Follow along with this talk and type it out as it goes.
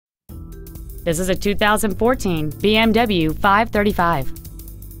This is a 2014 BMW 535.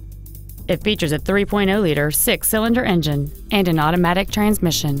 It features a 3.0-liter six-cylinder engine and an automatic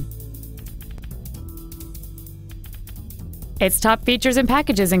transmission. Its top features and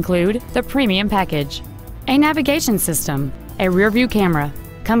packages include the Premium Package, a navigation system, a rear-view camera,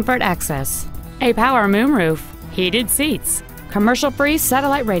 comfort access, a power moonroof, heated seats, commercial-free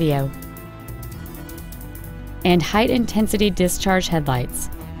satellite radio, and high-intensity discharge headlights.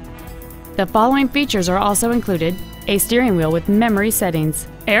 The following features are also included: a steering wheel with memory settings,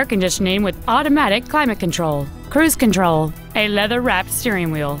 air conditioning with automatic climate control, cruise control, a leather-wrapped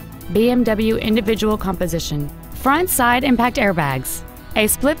steering wheel, BMW individual composition, front side impact airbags, a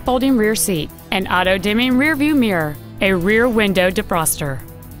split folding rear seat, an auto-dimming rear-view mirror, a rear window defroster.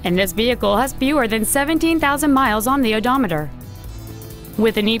 And this vehicle has fewer than 17,000 miles on the odometer.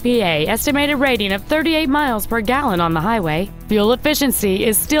 With an EPA estimated rating of 38 miles per gallon on the highway, fuel efficiency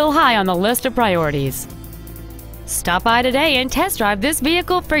is still high on the list of priorities. Stop by today and test drive this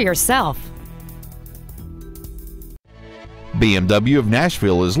vehicle for yourself. BMW of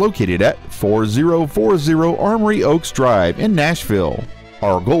Nashville is located at 4040 Armory Oaks Drive in Nashville.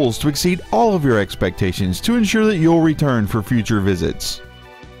 Our goal is to exceed all of your expectations to ensure that you'll return for future visits.